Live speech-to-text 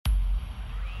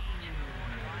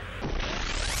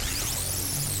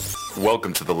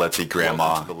Welcome to the Let's Eat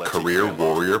Grandma Career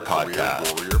Warrior Podcast.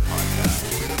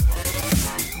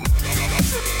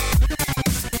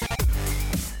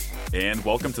 And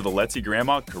welcome to the Let's Eat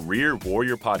Grandma Career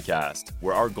Warrior Podcast,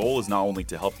 where our goal is not only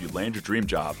to help you land your dream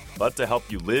job, but to help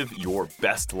you live your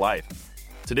best life.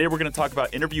 Today, we're going to talk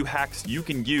about interview hacks you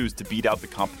can use to beat out the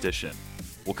competition.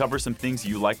 We'll cover some things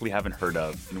you likely haven't heard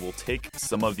of, and we'll take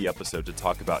some of the episode to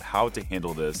talk about how to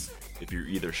handle this if you're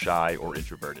either shy or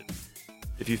introverted.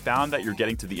 If you found that you're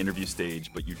getting to the interview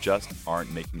stage, but you just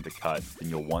aren't making the cut, then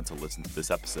you'll want to listen to this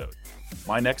episode.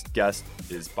 My next guest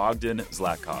is Bogdan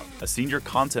Zlatkov, a senior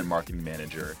content marketing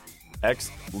manager,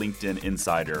 ex-LinkedIn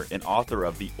insider, and author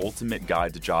of The Ultimate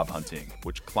Guide to Job Hunting,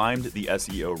 which climbed the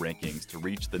SEO rankings to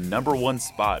reach the #1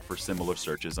 spot for similar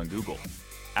searches on Google.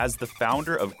 As the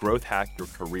founder of Growth Hack Your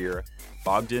Career,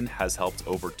 Bogdan has helped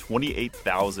over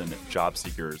 28,000 job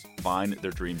seekers find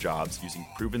their dream jobs using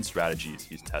proven strategies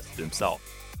he's tested himself.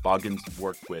 Bogdan's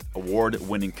worked with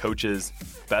award-winning coaches,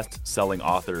 best-selling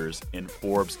authors, and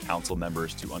Forbes Council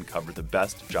members to uncover the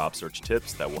best job search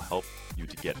tips that will help you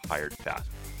to get hired fast.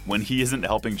 When he isn't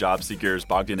helping job seekers,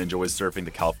 Bogdan enjoys surfing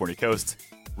the California coast,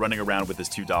 running around with his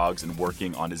 2 dogs, and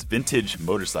working on his vintage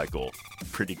motorcycle.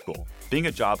 Pretty cool. Being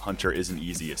a job hunter isn't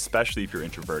easy, especially if you're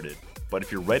introverted. But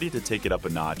if you're ready to take it up a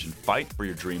notch and fight for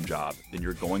your dream job, then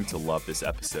you're going to love this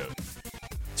episode.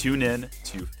 Tune in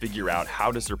to figure out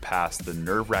how to surpass the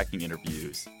nerve-wracking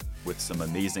interviews with some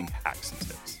amazing hacks and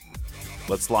tips.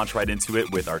 Let's launch right into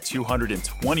it with our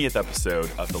 220th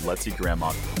episode of the Let's Eat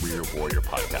Grandma Career Warrior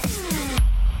Podcast.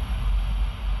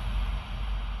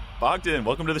 Bogdan,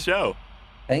 welcome to the show.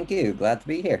 Thank you. Glad to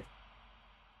be here.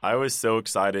 I was so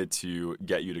excited to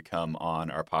get you to come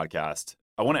on our podcast.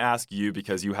 I want to ask you,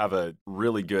 because you have a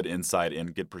really good insight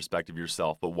and good perspective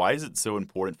yourself, but why is it so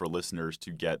important for listeners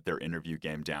to get their interview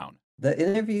game down? The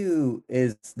interview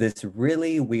is this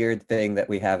really weird thing that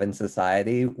we have in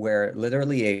society where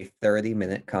literally a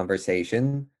 30-minute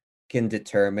conversation can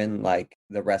determine like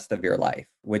the rest of your life,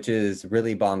 which is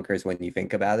really bonkers when you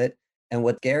think about it. And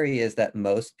what's scary is that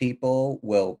most people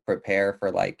will prepare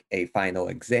for like a final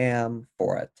exam,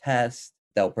 for a test,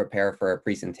 they'll prepare for a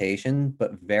presentation,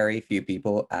 but very few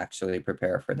people actually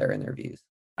prepare for their interviews.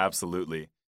 Absolutely.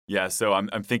 Yeah. So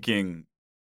I'm thinking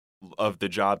of the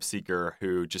job seeker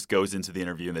who just goes into the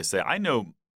interview and they say, I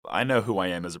know who I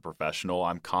am as a professional.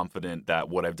 I'm confident that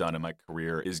what I've done in my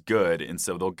career is good. And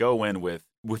so they'll go in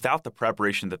without the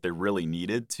preparation that they really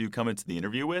needed to come into the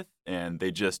interview with, and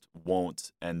they just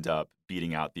won't end up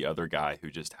beating out the other guy who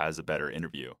just has a better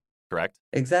interview. Correct?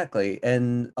 Exactly.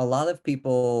 And a lot of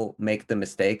people make the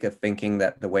mistake of thinking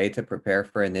that the way to prepare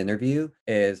for an interview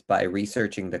is by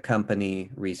researching the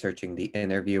company, researching the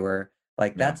interviewer.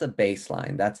 Like that's a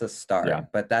baseline, that's a start,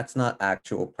 but that's not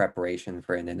actual preparation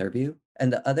for an interview.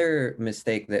 And the other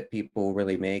mistake that people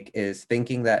really make is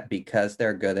thinking that because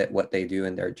they're good at what they do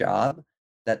in their job,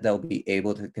 that they'll be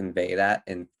able to convey that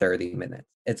in 30 minutes.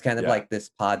 It's kind of like this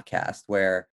podcast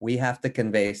where we have to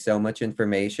convey so much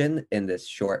information in this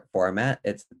short format.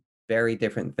 It's a very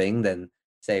different thing than,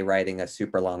 say, writing a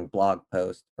super long blog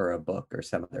post or a book or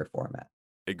some other format.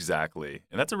 Exactly.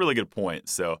 And that's a really good point.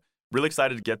 So really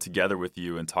excited to get together with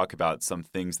you and talk about some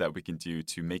things that we can do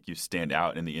to make you stand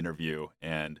out in the interview.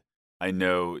 And I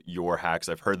know your hacks,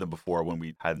 I've heard them before when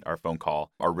we had our phone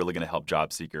call, are really going to help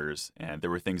job seekers. And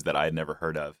there were things that I had never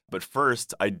heard of. But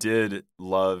first, I did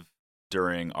love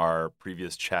during our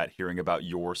previous chat hearing about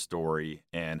your story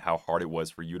and how hard it was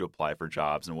for you to apply for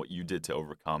jobs and what you did to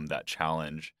overcome that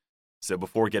challenge. So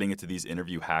before getting into these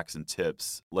interview hacks and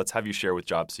tips, let's have you share with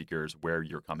job seekers where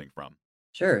you're coming from.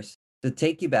 Sure. To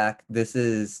take you back, this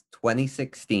is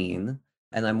 2016,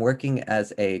 and I'm working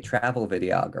as a travel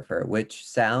videographer, which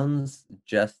sounds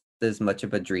just as much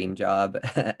of a dream job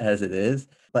as it is.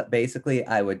 But basically,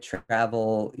 I would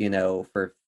travel,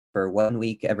 for 1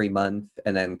 week every month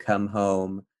and then come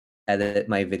home, edit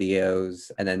my videos,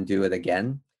 and then do it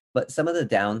again. But some of the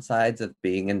downsides of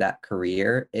being in that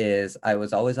career is I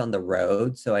was always on the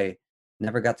road, so I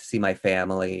never got to see my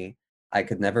family. I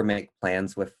could never make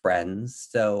plans with friends.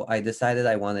 So I decided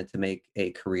I wanted to make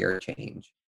a career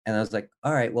change. And I was like,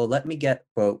 all right, well, let me get,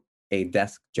 quote, a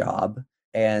desk job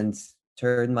and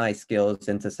turn my skills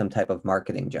into some type of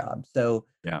marketing job. So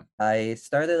I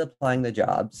started applying the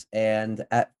jobs. And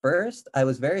at first, I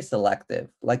was very selective,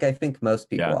 like I think most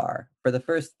people are. For the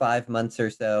first 5 months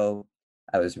or so,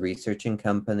 I was researching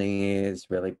companies,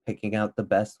 really picking out the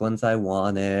best ones I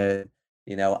wanted.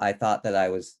 I thought that I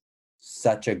was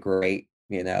such a great,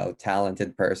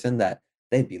 talented person that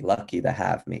they'd be lucky to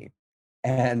have me.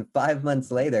 And 5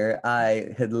 months later,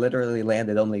 I had literally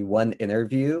landed only one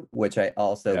interview, which I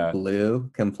also Yeah. blew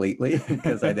completely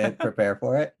because I didn't prepare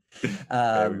for it. Hey,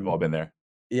 we've all Um, been there.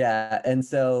 yeah. And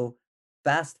so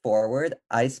fast forward,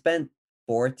 I spent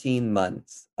 14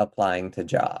 months applying to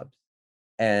jobs.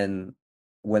 And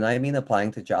when I mean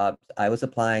applying to jobs, I was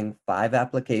applying 5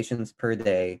 applications per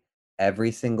day,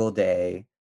 every single day,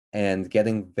 and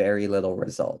getting very little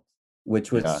results,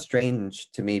 which was Yeah.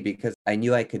 strange to me because I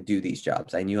knew I could do these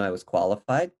jobs. I knew I was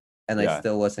qualified, and I Yeah.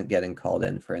 still wasn't getting called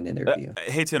in for an interview.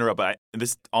 I hate to interrupt, but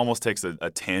this almost takes a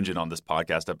tangent on this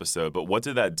podcast episode. But what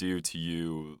did that do to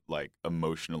you, like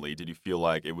emotionally? Did you feel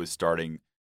like it was starting?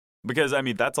 Because I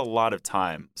mean, that's a lot of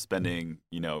time spending,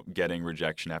 getting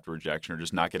rejection after rejection, or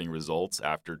just not getting results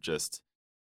after just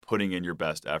putting in your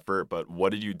best effort. But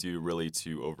what did you do really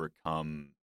to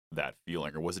overcome that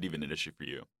feeling, or was it even an issue for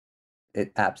you?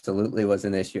 It absolutely was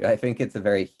an issue. I think it's a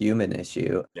very human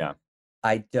issue. Yeah.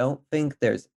 I don't think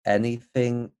there's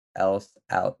anything else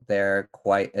out there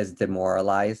quite as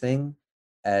demoralizing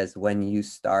as when you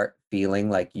start feeling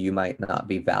like you might not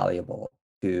be valuable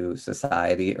to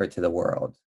society or to the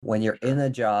world. When you're in Sure. a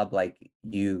job like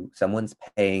someone's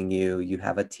paying you, you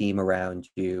have a team around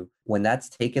you, when that's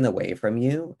taken away from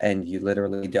you and you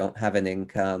literally don't have an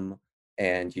income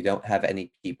and you don't have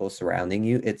any people surrounding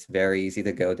you, it's very easy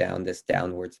to go down this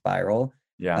downward spiral.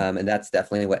 Yeah. And that's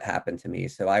definitely what happened to me.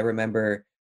 So I remember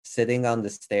sitting on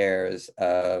the stairs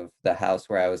of the house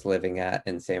where I was living at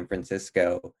in San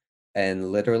Francisco,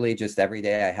 and literally just every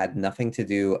day I had nothing to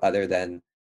do other than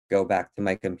go back to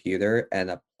my computer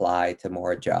and apply to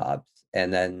more jobs.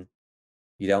 And then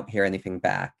you don't hear anything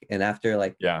back. And after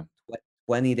like Yeah.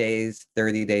 20 days,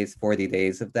 30 days, 40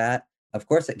 days of that, of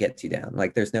course it gets you down.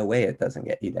 Like there's no way it doesn't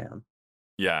get you down.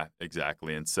 Yeah,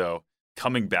 exactly. And so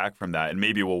coming back from that, and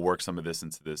maybe we'll work some of this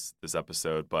into this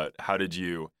episode, but how did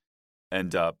you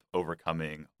end up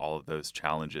overcoming all of those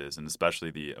challenges and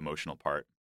especially the emotional part?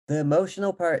 The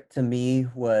emotional part to me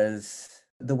was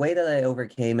the way that I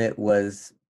overcame it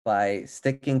was by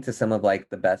sticking to some of like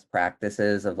the best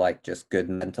practices of like just good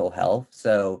mental health.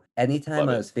 So anytime Love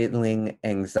I it. was feeling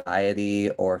anxiety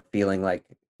or feeling like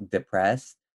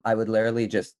depressed, I would literally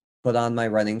just put on my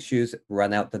running shoes,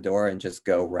 run out the door, and just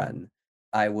go run.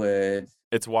 I would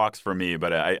It's walks for me,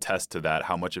 but I attest to that,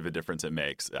 how much of a difference it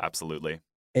makes. Absolutely.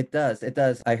 It does, it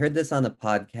does. I heard this on a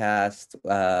podcast,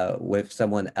 with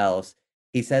someone else.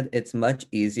 He said it's much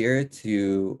easier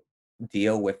to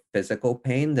deal with physical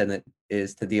pain than it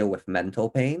is to deal with mental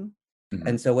pain. Mhm.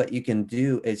 And so what you can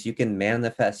do is you can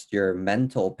manifest your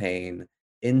mental pain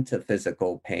into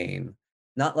physical pain.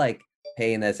 Not like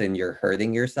pain as in you're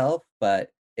hurting yourself,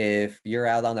 but if you're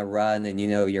out on a run and you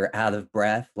know you're out of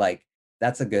breath, like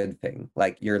that's a good thing.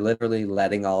 Like you're literally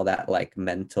letting all that like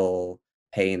mental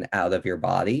pain out of your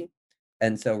body.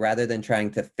 And so rather than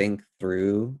trying to think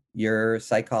through your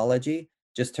psychology,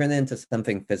 just turn it into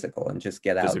something physical and just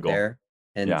get out Physical. there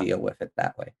and Yeah, deal with it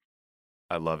that way.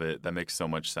 I love it. That makes so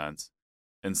much sense.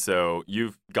 And so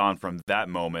you've gone from that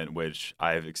moment, which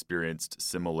I've experienced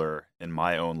similar in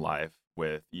my own life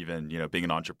with even, being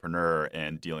an entrepreneur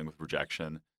and dealing with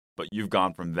rejection. But you've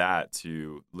gone from that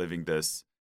to living this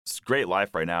great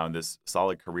life right now and this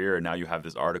solid career. And now you have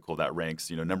this article that ranks,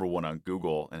 number one on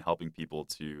Google and helping people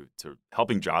to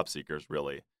helping job seekers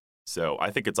really. So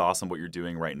I think it's awesome what you're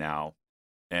doing right now.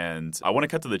 And I want to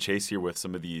cut to the chase here with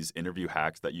some of these interview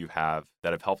hacks that you have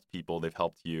that have helped people, they've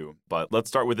helped you. But let's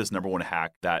start with this number one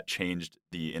hack that changed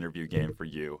the interview game for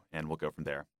you, and we'll go from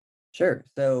there. Sure.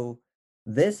 So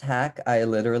this hack I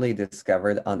literally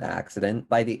discovered on accident.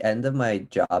 By the end of my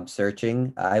job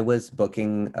searching, I was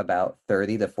booking about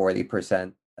 30 to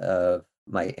 40% of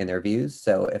my interviews.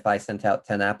 So if I sent out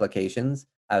 10 applications,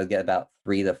 I would get about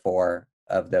 3 to 4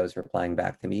 of those replying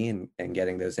back to me and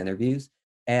getting those interviews.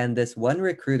 And this one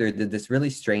recruiter did this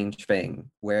really strange thing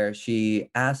where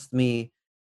she asked me,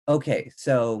 okay,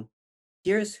 so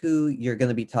here's who you're going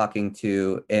to be talking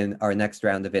to in our next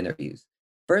round of interviews.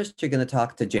 First, you're going to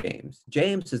talk to James.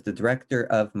 James is the director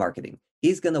of marketing.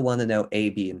 He's going to want to know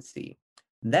A, B, and C.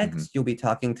 Hmm. Next, you'll be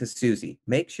talking to Susie.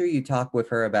 Make sure you talk with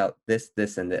her about this,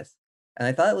 this, and this. And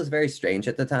I thought it was very strange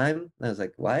at the time. I was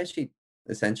like, why is she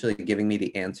essentially giving me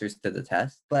the answers to the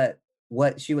test? But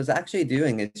what she was actually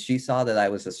doing is she saw that I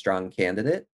was a strong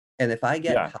candidate. And if I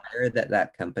get Yeah. hired at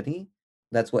that company,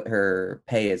 that's what her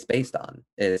pay is based on,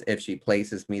 is if she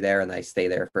places me there and I stay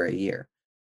there for a year.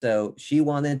 So she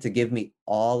wanted to give me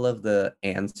all of the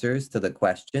answers to the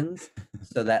questions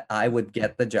so that I would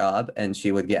get the job and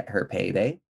she would get her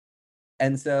payday.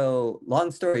 And so,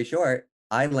 long story short,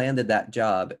 I landed that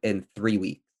job in 3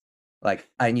 weeks. Like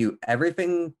I knew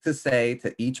everything to say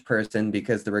to each person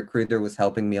because the recruiter was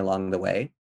helping me along the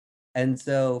way. And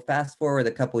so fast forward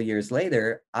a couple years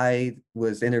later, I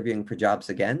was interviewing for jobs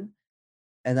again,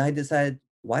 and I decided,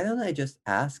 why don't I just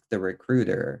ask the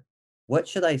recruiter, what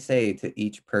should I say to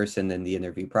each person in the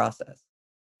interview process?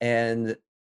 And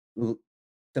l-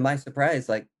 to my surprise,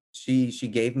 like she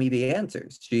gave me the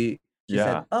answers. She said,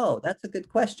 Yeah. "Oh, that's a good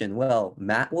question. Well,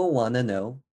 Matt will want to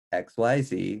know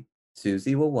XYZ.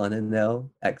 Susie will want to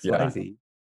know Yeah. XYZ."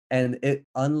 And it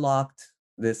unlocked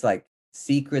this like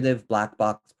secretive black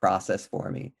box process for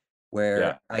me Yeah.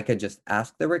 where I could just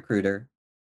ask the recruiter,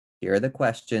 here are the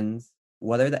questions,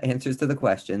 what are the answers to the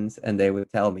questions, and they would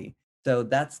tell me. So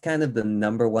that's kind of the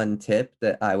number one tip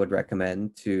that I would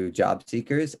recommend to job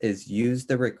seekers is use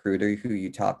the recruiter who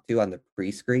you talk to on the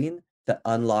pre-screen to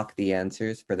unlock the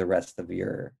answers for the rest of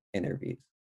your interviews.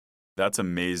 That's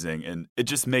amazing. And it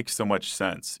just makes so much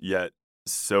sense. Yet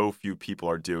so few people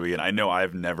are doing it. I know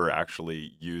I've never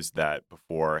actually used that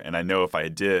before. And I know if I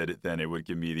did, then it would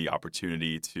give me the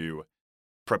opportunity to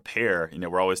prepare.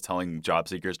 We're always telling job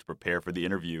seekers to prepare for the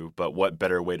interview, but what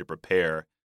better way to prepare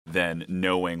than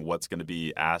knowing what's going to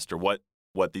be asked or what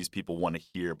these people want to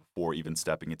hear before even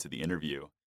stepping into the interview.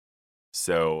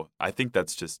 So I think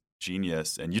that's just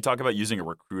genius. And you talk about using a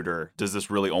recruiter. Does this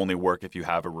really only work if you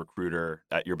have a recruiter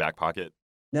at your back pocket?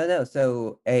 No, no.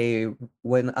 So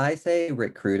when I say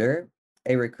recruiter,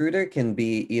 a recruiter can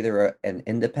be either an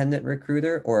independent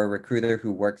recruiter or a recruiter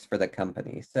who works for the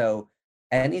company. So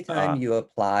anytime Uh, you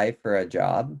apply for a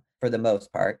job, for the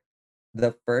most part,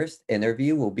 the first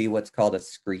interview will be what's called a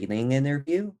screening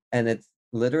interview. And it's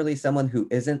literally someone who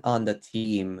isn't on the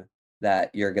team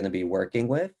that you're going to be working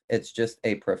with. It's just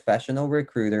a professional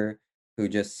recruiter who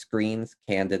just screens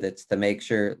candidates to make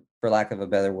sure, for lack of a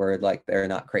better word, like they're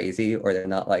not crazy or they're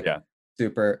not like yeah.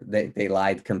 they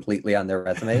lied completely on their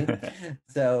resume.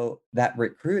 So that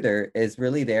recruiter is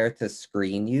really there to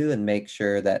screen you and make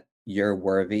sure that you're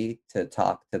worthy to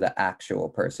talk to the actual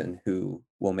person who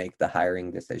will make the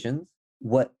hiring decisions.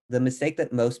 What the mistake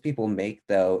that most people make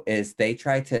though is they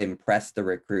try to impress the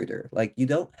recruiter. Like you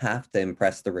don't have to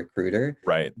impress the recruiter.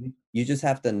 Right. You just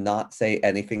have to not say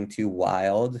anything too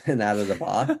wild and out of the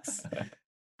box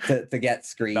to get Not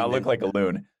screened look into like a the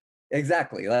loon.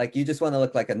 exactly. Like you just want to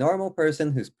look like a normal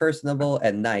person who's personable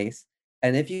and nice.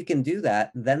 And if you can do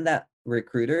that, then that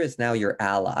recruiter is now your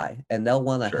ally and they'll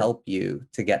want to Sure. help you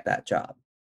to get that job.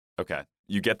 Okay.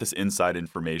 You get this inside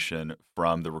information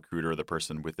from the recruiter or the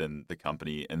person within the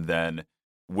company. And then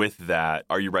with that,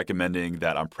 are you recommending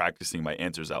that I'm practicing my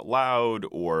answers out loud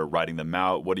or writing them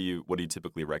out? What do you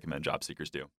typically recommend job seekers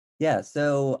do? Yeah,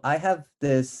 so I have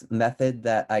this method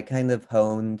that I kind of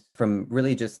honed from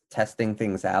really just testing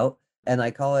things out, and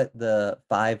I call it the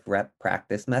 5 rep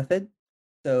practice method.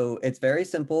 So it's very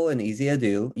simple and easy to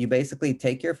do. You basically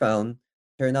take your phone,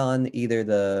 turn on either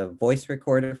the voice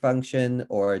recorder function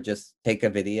or just take a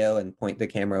video and point the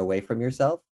camera away from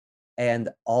yourself, and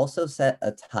also set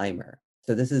a timer.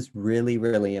 So this is really,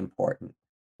 really important.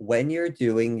 When you're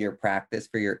doing your practice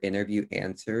for your interview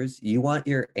answers, you want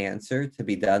your answer to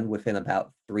be done within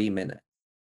about 3 minutes.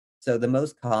 So the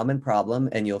most common problem,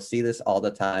 and you'll see this all the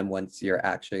time once you're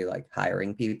actually like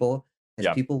hiring people, is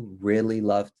Yeah. people really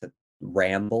love to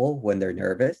ramble when they're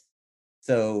nervous.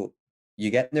 So you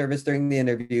get nervous during the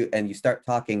interview and you start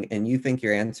talking and you think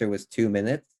your answer was 2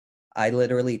 minutes. I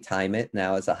literally time it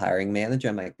now as a hiring manager.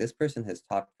 I'm like, this person has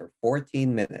talked for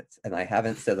 14 minutes and I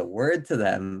haven't said a word to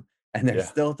them and they're Yeah.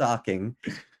 still talking.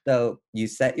 So you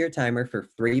set your timer for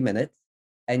 3 minutes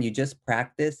and you just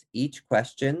practice each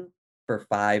question for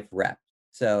 5 reps.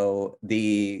 So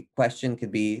the question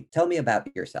could be, tell me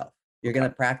about yourself. You're going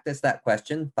Okay. to practice that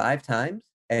question 5 times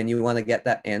and you want to get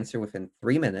that answer within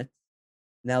 3 minutes.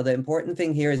 Now, the important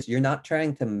thing here is you're not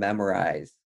trying to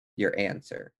memorize your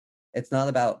answer. It's not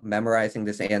about memorizing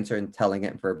this answer and telling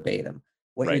it verbatim.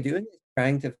 What you're Right. doing is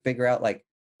trying to figure out like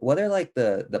what are like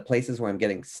the places where I'm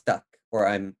getting stuck or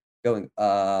I'm going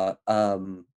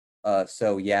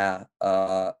so yeah,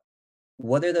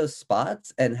 what are those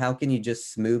spots and how can you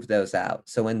just smooth those out?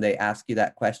 So when they ask you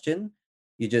that question,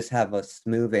 you just have a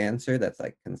smooth answer that's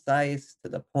like concise to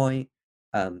the point.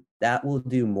 That will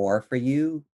do more for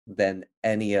you than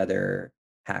any other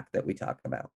hack that we talk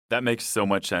about. That makes so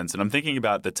much sense. And I'm thinking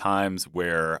about the times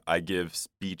where I give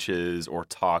speeches or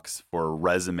talks for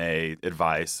resume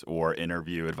advice or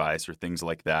interview advice or things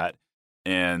like that.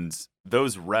 And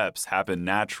those reps happen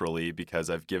naturally because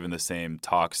I've given the same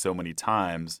talk so many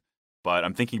times. But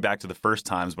I'm thinking back to the first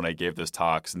times when I gave those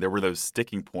talks, and there were those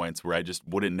sticking points where I just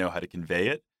wouldn't know how to convey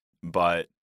it. But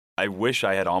I wish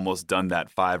I had almost done that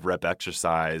 5 rep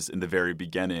exercise in the very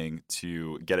beginning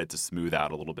to get it to smooth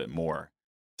out a little bit more.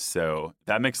 So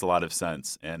that makes a lot of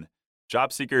sense. And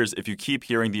job seekers, if you keep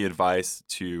hearing the advice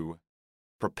to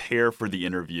prepare for the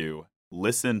interview,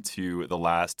 listen to the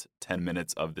last 10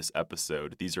 minutes of this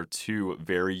episode. These are 2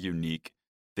 very unique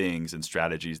things and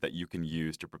strategies that you can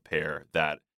use to prepare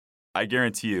that I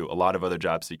guarantee you a lot of other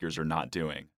job seekers are not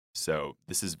doing. So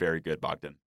this is very good,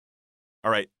 Bogdan.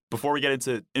 All right. Before we get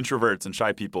into introverts and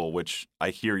shy people, which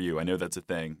I hear you, I know that's a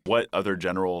thing, what other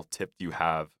general tip do you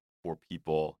have for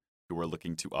people who are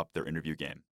looking to up their interview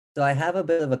game? So I have a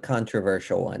bit of a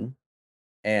controversial one,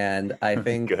 and I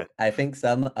think Good. I think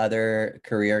some other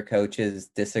career coaches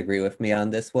disagree with me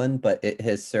on this one, but it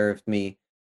has served me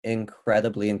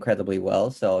incredibly, incredibly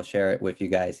well. So I'll share it with you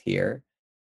guys here.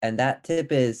 And that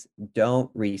tip is don't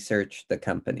research the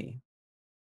company.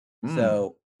 Mm,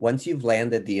 So once you've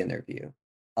landed the interview,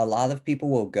 a lot of people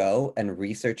will go and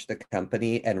research the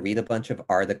company and read a bunch of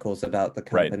articles about the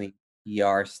right, company,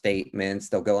 PR statements.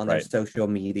 They'll go on their right. social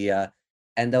media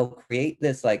and they'll create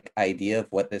this like idea of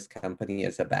what this company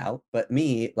is about. But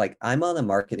me, like I'm on a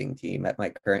marketing team at my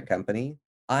current company.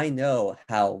 I know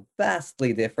how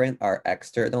vastly different our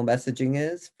external messaging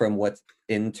is from what's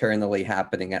internally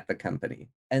happening at the company.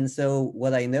 And so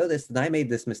what I noticed, and I made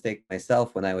this mistake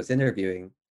myself when I was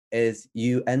interviewing, is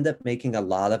you end up making a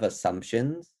lot of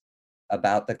assumptions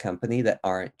about the company that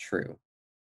aren't true.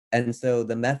 And so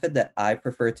the method that I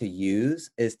prefer to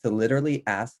use is to literally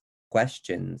ask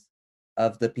questions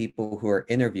of the people who are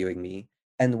interviewing me.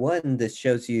 And one, this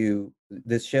shows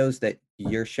that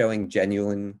you're showing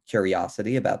genuine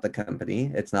curiosity about the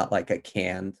company. It's not like a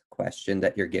canned question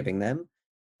that you're giving them.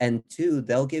 And 2,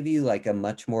 they'll give you like a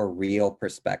much more real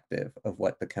perspective of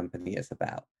what the company is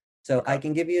about. So I Okay,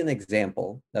 can give you an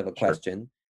example of a sure. question,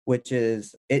 which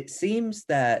is it seems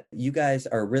that you guys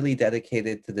are really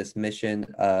dedicated to this mission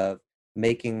of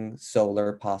making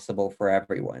solar possible for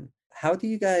everyone. How do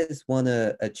you guys want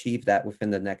to achieve that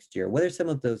within the next year? What are some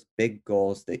of those big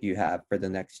goals that you have for the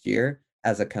next year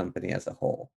as a company as a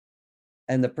whole?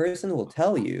 And the person will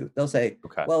tell you, they'll say,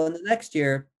 Okay. well, in the next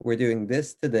year, we're doing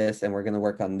this to this, and we're going to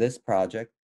work on this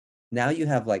project. Now you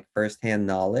have like firsthand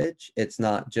knowledge. It's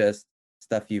not just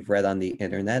stuff you've read on the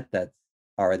internet that's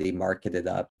already marketed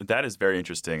up. That is very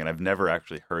interesting, and I've never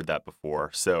actually heard that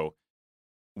before. So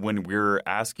when we're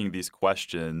asking these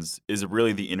questions, is it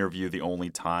really the interview the only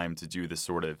time to do this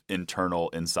sort of internal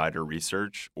insider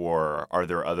research, or are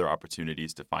there other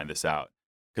opportunities to find this out?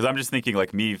 Because I'm just thinking,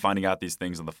 like me finding out these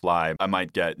things on the fly, I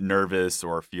might get nervous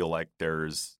or feel like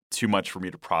there's too much for me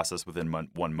to process within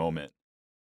one moment.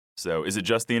 So is it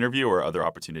just the interview or other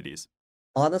opportunities?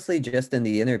 Honestly, just in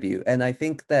the interview. And I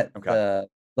think that Okay.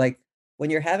 like when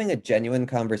you're having a genuine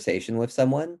conversation with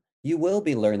someone, you will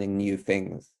be learning new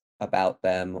things about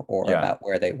them or Yeah. about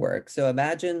where they work. So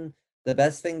imagine the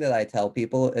best thing that I tell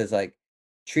people is like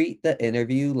treat the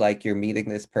interview like you're meeting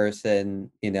this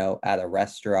person, at a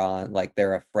restaurant, like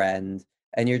they're a friend,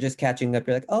 and you're just catching up.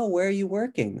 You're like, oh, where are you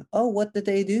working? Oh, what did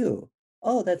they do?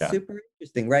 Oh, that's Yeah. super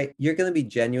interesting, right? You're going to be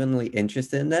genuinely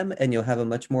interested in them and you'll have a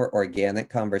much more organic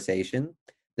conversation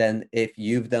than if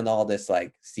you've done all this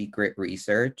like secret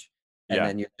research and Yeah.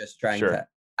 then you're just trying Sure. to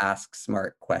ask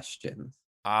smart questions.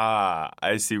 Ah,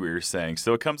 I see what you're saying.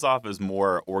 So it comes off as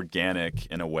more organic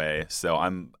in a way. So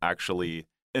I'm actually,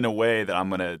 in a way, that I'm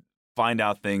going to find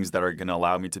out things that are going to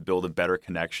allow me to build a better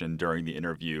connection during the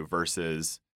interview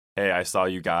versus, hey, I saw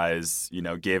you guys,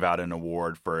 gave out an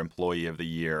award for Employee of the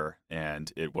Year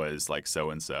and it was like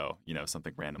so and so,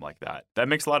 something random like that. That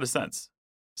makes a lot of sense.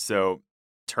 So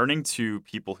turning to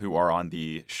people who are on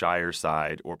the shyer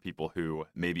side or people who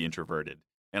may be introverted.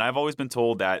 And I've always been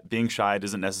told that being shy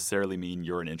doesn't necessarily mean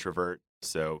you're an introvert.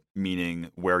 So,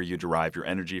 meaning where you derive your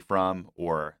energy from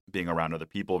or being around other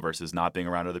people versus not being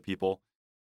around other people.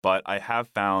 But I have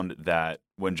found that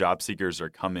when job seekers are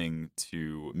coming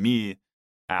to me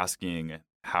asking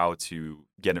how to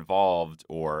get involved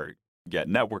or get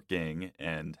networking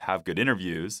and have good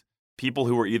interviews, people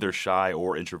who are either shy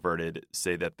or introverted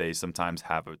say that they sometimes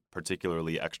have a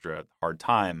particularly extra hard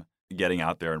time getting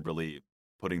out there and really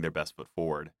putting their best foot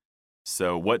forward.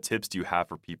 So, what tips do you have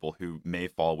for people who may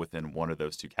fall within one of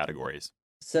those 2 categories?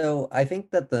 So I think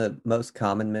that the most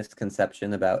common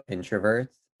misconception about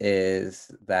introverts is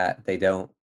that they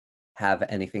don't have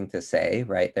anything to say,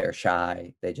 right? They're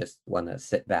shy. They just want to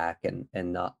sit back and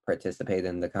not participate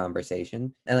in the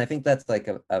conversation. And I think that's like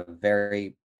a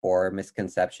very poor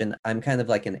misconception. I'm kind of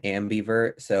like an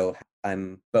ambivert, so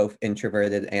I'm both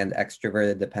introverted and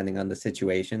extroverted depending on the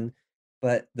situation.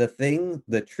 But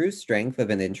the true strength of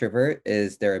an introvert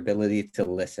is their ability to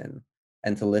listen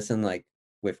and to listen like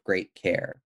with great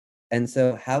care. And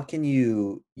so, how can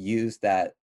you use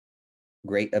that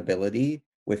great ability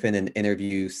within an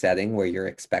interview setting where you're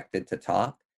expected to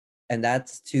talk? And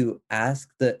that's to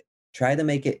try to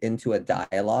make it into a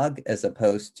dialogue as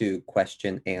opposed to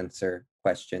question, answer,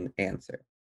 question, answer.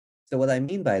 So, what I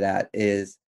mean by that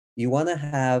is you want to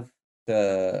have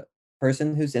the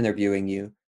person who's interviewing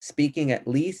you speaking at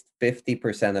least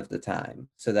 50% of the time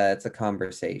so that it's a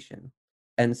conversation.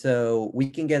 And so we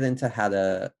can get into how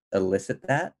to elicit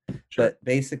that. Sure. But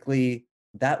basically,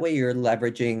 that way you're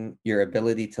leveraging your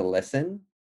ability to listen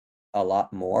a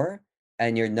lot more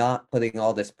and you're not putting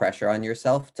all this pressure on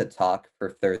yourself to talk for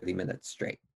 30 minutes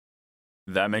straight.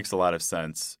 That makes a lot of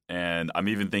sense. And I'm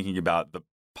even thinking about the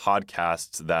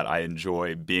podcasts that I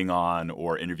enjoy being on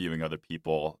or interviewing other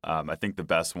people. I think the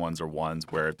best ones are ones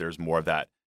where there's more of that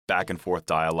back and forth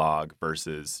dialogue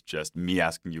versus just me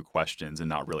asking you questions and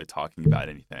not really talking about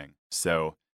anything.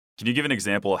 So, can you give an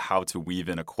example of how to weave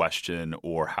in a question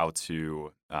or how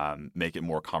to make it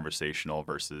more conversational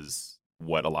versus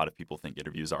what a lot of people think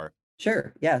interviews are?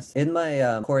 Sure. Yes. In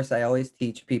my course, I always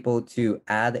teach people to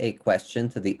add a question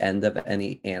to the end of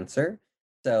any answer.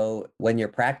 So when you're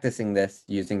practicing this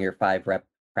using your 5 rep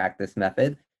practice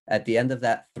method, at the end of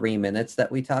that 3 minutes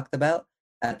that we talked about,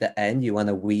 at the end, you want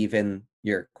to weave in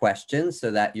your questions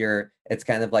so that it's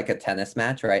kind of like a tennis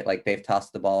match, right? Like they've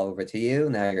tossed the ball over to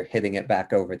you. Now you're hitting it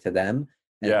back over to them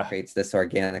and it Yeah. creates this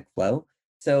organic flow.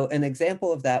 So an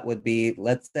example of that would be,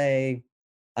 let's say,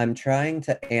 I'm trying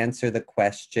to answer the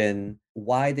question,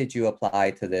 why did you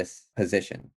apply to this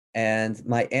position? And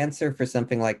my answer for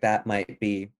something like that might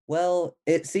be, well,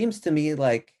 it seems to me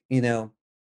like,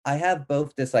 I have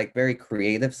both this like very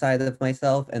creative side of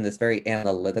myself and this very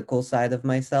analytical side of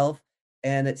myself.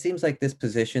 And it seems like this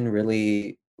position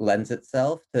really lends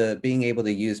itself to being able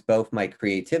to use both my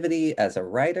creativity as a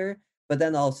writer, but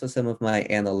then also some of my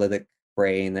analytic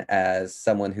brain as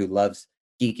someone who loves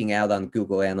geeking out on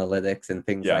Google Analytics and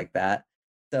things Yeah. like that.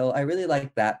 So I really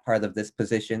like that part of this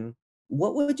position.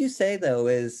 What would you say though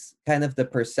is kind of the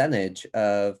percentage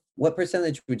of what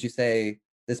percentage would you say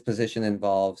this position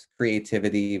involves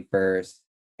creativity versus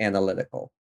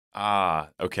analytical? Ah,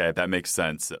 okay, that makes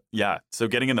sense. Yeah, so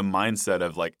getting in the mindset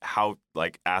of like how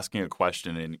like asking a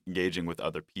question and engaging with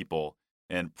other people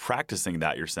and practicing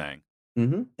that, you're saying.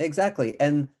 Exactly.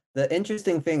 And the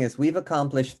interesting thing is we've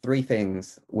accomplished 3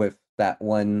 things with that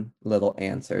one little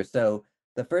answer. So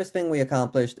the first thing we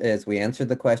accomplished is we answered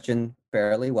the question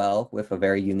fairly well with a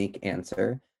very unique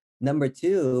answer. Number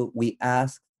 2, we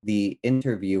asked the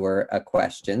interviewer a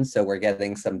question, so we're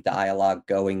getting some dialogue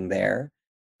going there.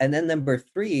 And then number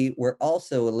 3, we're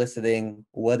also eliciting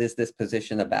what is this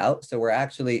position about? So we're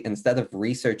actually, instead of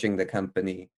researching the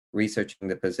company, researching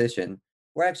the position,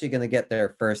 we're actually going to get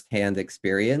their firsthand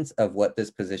experience of what this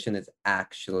position is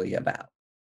actually about.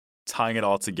 Tying it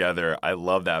all together, I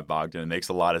love that, Bogdan. It makes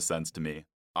a lot of sense to me.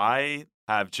 I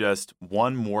have just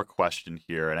one more question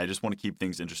here, and I just want to keep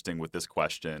things interesting with this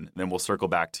question. Then we'll circle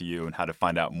back to you and how to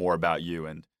find out more about you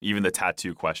and even the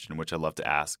tattoo question, which I love to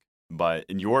ask. But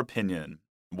in your opinion,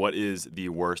 what is the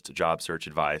worst job search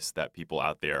advice that people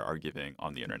out there are giving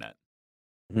on the internet?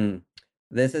 Hmm.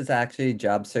 This is actually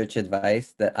job search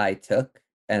advice that I took,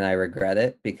 and I regret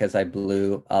it because I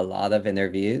blew a lot of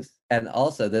interviews. And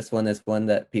also, this one is one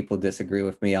that people disagree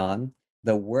with me on.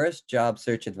 The worst job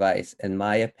search advice, in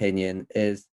my opinion,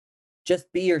 is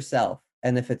just be yourself.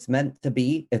 And if it's meant to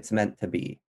be, it's meant to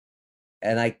be.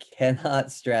 And I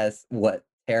cannot stress what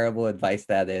terrible advice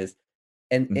that is.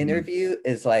 An Hmm. interview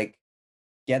is like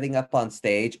getting up on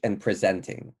stage and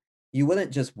presenting. You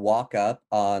wouldn't just walk up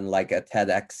on like a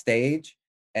TEDx stage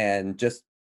and just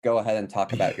go ahead and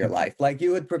talk about your life. Like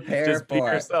you would prepare Just be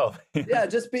for it. yourself. Yeah,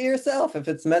 just be yourself. If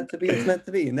it's meant to be, it's meant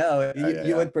to be. No, Yeah, you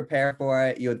yeah, would prepare for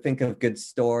it. You would think of good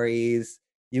stories.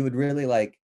 You would really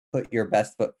like put your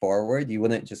best foot forward. You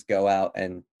wouldn't just go out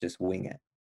and just wing it.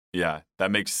 yeah, that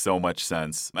makes so much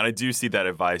sense. And I do see that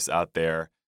advice out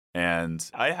there. And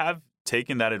I have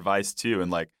taken that advice too. And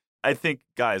like, I think,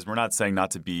 guys, we're not saying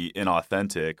not to be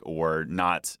inauthentic or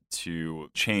not to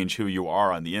change who you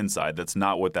are on the inside. That's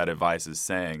not what that advice is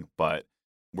saying. But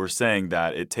we're saying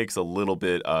that it takes a little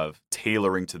bit of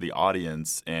tailoring to the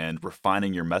audience and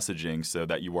refining your messaging so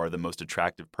that you are the most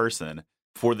attractive person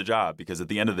for the job. Because at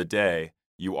the end of the day,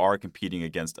 you are competing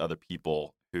against other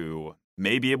people who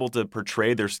may be able to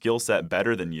portray their skill set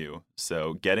better than you.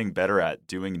 So getting better at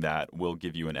doing that will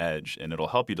give you an edge and it'll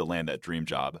help you to land that dream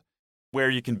job where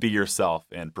you can be yourself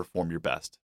and perform your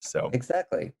best. So,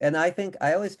 Exactly. And I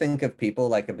always think of people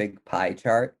like a big pie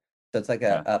chart. So it's like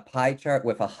a, yeah. a pie chart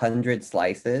with 100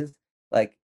 slices.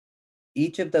 Like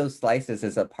each of those slices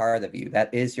is a part of you.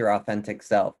 That is your authentic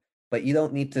self. But you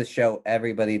don't need to show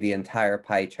everybody the entire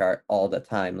pie chart all the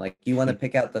time. Like you want to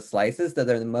pick out the slices that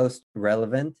are the most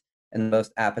relevant and the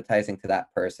most appetizing to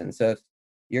that person. So if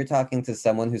you're talking to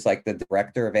someone who's like the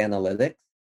director of analytics,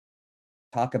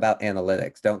 talk about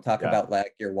analytics. Don't talk Yeah. about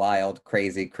like your wild,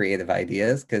 crazy, creative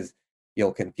ideas because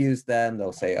you'll confuse them.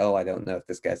 They'll say, "Oh, I don't know if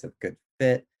this guy's a good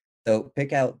fit." So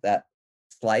pick out that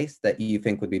slice that you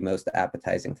think would be most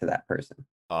appetizing to that person.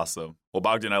 Awesome. Well,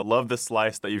 Bogdan, I love the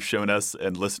slice that you've shown us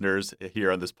and listeners here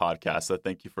on this podcast. So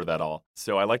thank you for that all.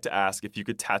 So I'd like to ask if you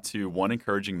could tattoo one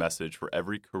encouraging message for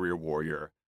every career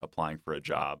warrior applying for a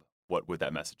job, what would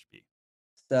that message be?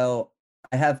 So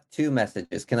I have two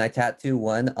messages. Can I tattoo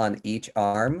one on each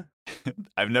arm?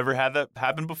 I've never had that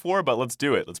happen before, but let's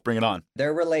do it. Let's bring it on.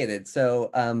 They're related. So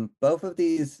both of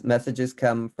these messages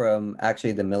come from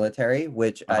actually the military,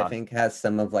 which I think has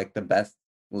some of like the best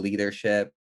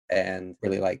leadership and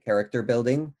really like character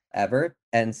building ever.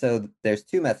 And so there's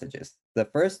two messages. The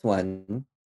first one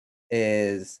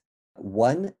is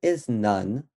one is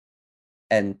none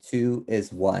and two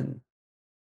is one.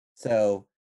 So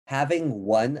having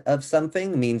one of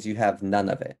something means you have none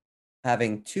of it.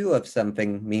 Having two of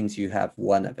something means you have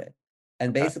one of it.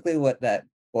 And basically, what that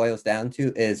boils down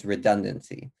to is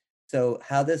redundancy. So,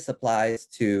 how this applies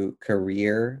to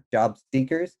career job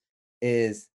seekers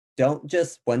is don't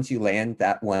just, once you land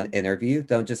that one interview,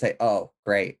 don't just say, oh,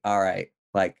 great. All right.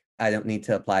 Like, I don't need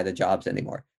to apply to jobs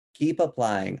anymore. Keep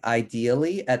applying.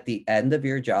 Ideally, at the end of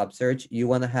your job search, you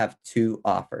want to have two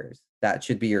offers. That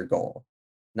should be your goal,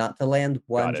 not to land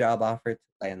one job offer, to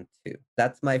land two.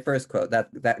 That's my first quote.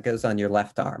 That goes on your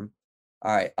left arm.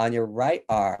 All right, on your right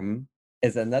arm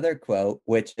is another quote,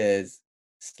 which is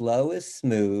slow is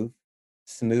smooth,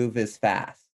 smooth is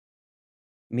fast.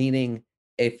 Meaning,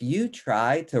 if you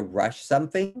try to rush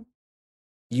something,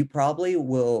 you probably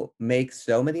will make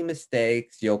so many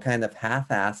mistakes. You'll kind of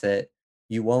half-ass it.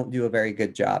 You won't do a very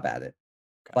good job at it.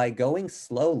 By going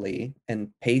slowly and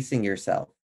pacing yourself,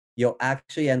 you'll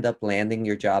actually end up landing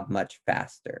your job much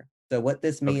faster. So what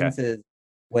this means is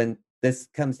when this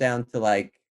comes down to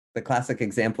like the classic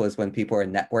example is when people are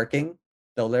networking,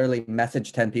 they'll literally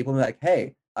message 10 people and be like,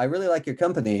 hey, I really like your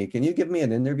company. Can you give me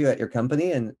an interview at your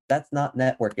company? And that's not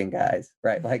networking, guys,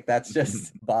 right? Like that's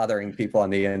just bothering people on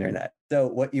the internet. So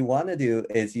what you want to do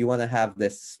is you want to have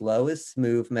this slow is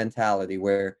smooth mentality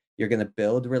where you're going to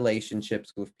build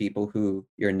relationships with people who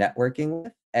you're networking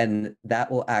with, and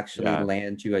that will actually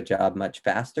land you a job much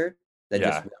faster than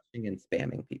just rushing and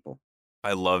spamming people.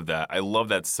 I love that. I love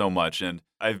that so much. And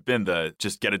I've been the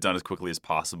just get it done as quickly as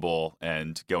possible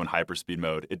and go in hyperspeed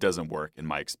mode. It doesn't work in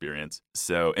my experience.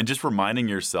 So, and just reminding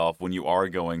yourself when you are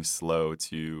going slow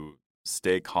to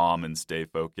stay calm and stay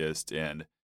focused and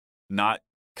not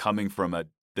coming from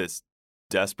this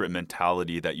desperate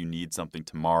mentality that you need something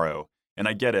tomorrow. And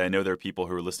I get it. I know there are people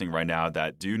who are listening right now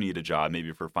that do need a job,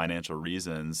 maybe for financial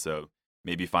reasons. So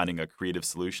maybe finding a creative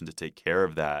solution to take care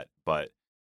of that. But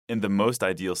in the most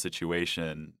ideal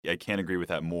situation, I can't agree with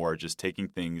that more. Just taking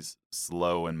things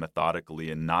slow and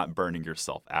methodically and not burning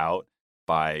yourself out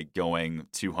by going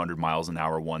 200 miles an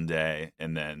hour one day.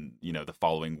 And then, the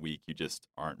following week, you just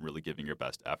aren't really giving your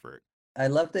best effort. I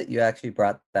love that you actually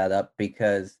brought that up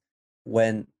because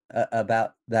when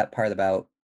about that part about,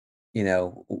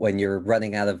 when you're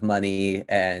running out of money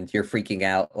and you're freaking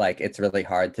out, like it's really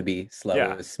hard to be slow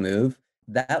or smooth.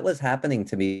 That was happening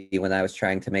to me when I was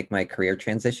trying to make my career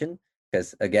transition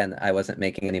because, again, I wasn't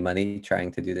making any money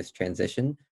trying to do this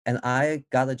transition. And I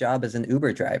got a job as an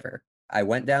Uber driver. I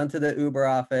went down to the Uber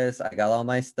office, I got all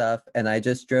my stuff, and I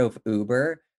just drove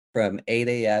Uber from 8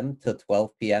 a.m. to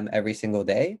 12 p.m. every single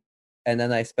day. And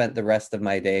then I spent the rest of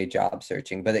my day job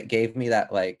searching. But it gave me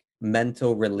that like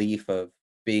mental relief of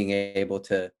being able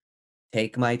to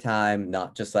take my time,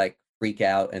 not just like freak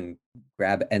out and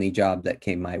grab any job that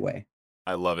came my way.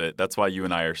 I love it. That's why you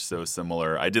and I are so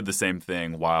similar. I did the same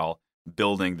thing while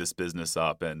building this business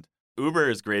up. And Uber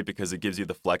is great because it gives you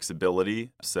the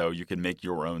flexibility so you can make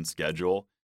your own schedule.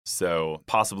 So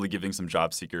possibly giving some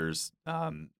job seekers,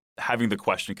 having the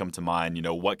question come to mind,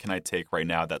 what can I take right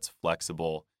now that's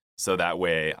flexible so that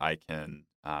way I can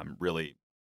really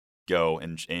go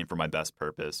and aim for my best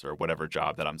purpose or whatever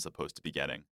job that I'm supposed to be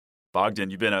getting. Bogdan,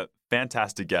 you've been a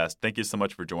fantastic guest. Thank you so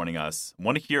much for joining us. I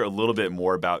want to hear a little bit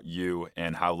more about you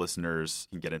and how listeners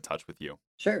can get in touch with you.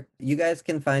 Sure. You guys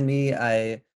can find me.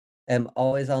 I am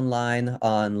always online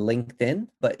on LinkedIn,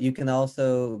 but you can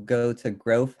also go to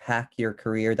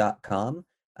growthhackyourcareer.com.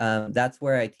 That's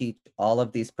where I teach all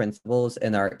of these principles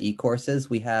in our e-courses.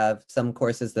 We have some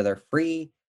courses that are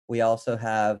free. We also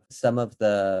have some of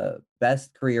the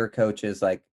best career coaches,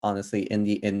 like honestly, in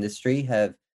the industry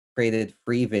have created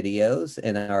free videos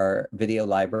in our video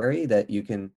library that you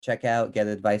can check out, get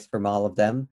advice from all of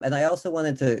them. And I also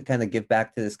wanted to kind of give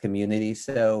back to this community.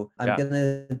 So I'm going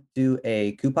to do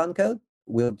a coupon code.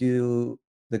 The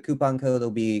coupon code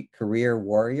will be Career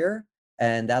Warrior,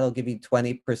 and that'll give you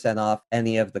 20% off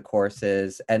any of the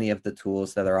courses, any of the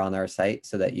tools that are on our site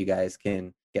so that you guys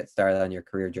can get started on your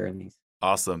career journeys.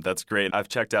 Awesome. That's great. I've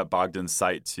checked out Bogdan's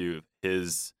site too.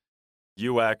 His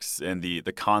UX and the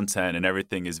content and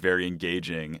everything is very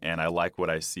engaging, and I like what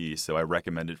I see, so I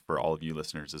recommend it for all of you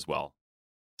listeners as well.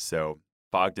 So,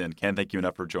 Bogdan, can't thank you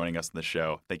enough for joining us on the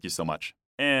show. Thank you so much.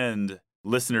 And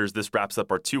listeners, this wraps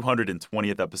up our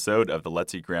 220th episode of the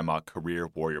Let's Eat Grandma Career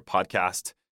Warrior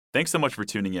podcast. Thanks so much for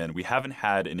tuning in. We haven't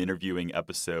had an interviewing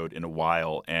episode in a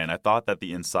while, and I thought that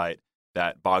the insight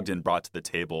that Bogdan brought to the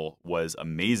table was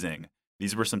amazing.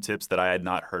 These were some tips that I had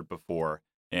not heard before,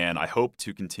 and I hope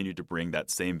to continue to bring that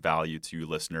same value to you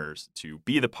listeners, to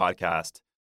be the podcast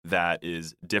that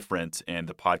is different and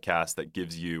the podcast that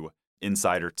gives you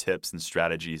insider tips and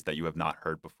strategies that you have not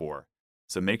heard before.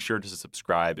 So make sure to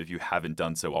subscribe if you haven't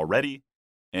done so already.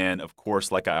 And of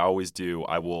course, like I always do,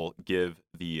 I will give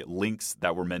the links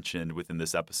that were mentioned within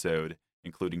this episode,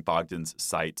 including Bogdan's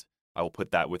site. I will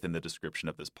put that within the description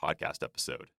of this podcast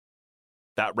episode.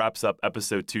 That wraps up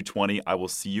episode 220. I will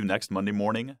see you next Monday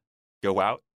morning. Go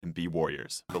out and be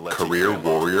warriors. Career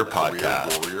Warrior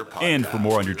Podcast. And for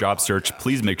more on your job search,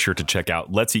 please make sure to check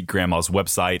out Let's Eat Grandma's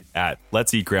website at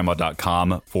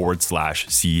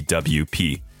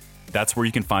letseatgrandma.com/CWP. That's where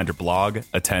you can find her blog,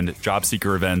 attend job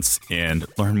seeker events, and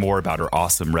learn more about her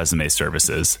awesome resume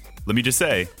services. Let me just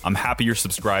say, I'm happy you're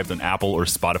subscribed on Apple or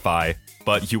Spotify,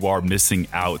 but you are missing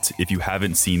out if you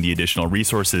haven't seen the additional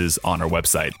resources on our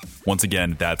website. Once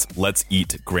again, that's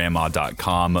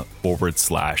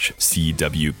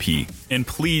letseatgrandma.com/CWP. And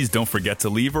please don't forget to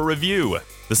leave a review.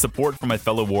 The support from my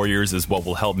fellow warriors is what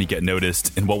will help me get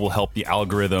noticed and what will help the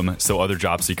algorithm so other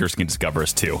job seekers can discover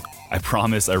us too. I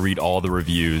promise I read all the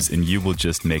reviews and you will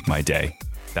just make my day.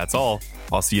 That's all.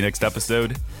 I'll see you next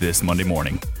episode this Monday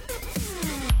morning.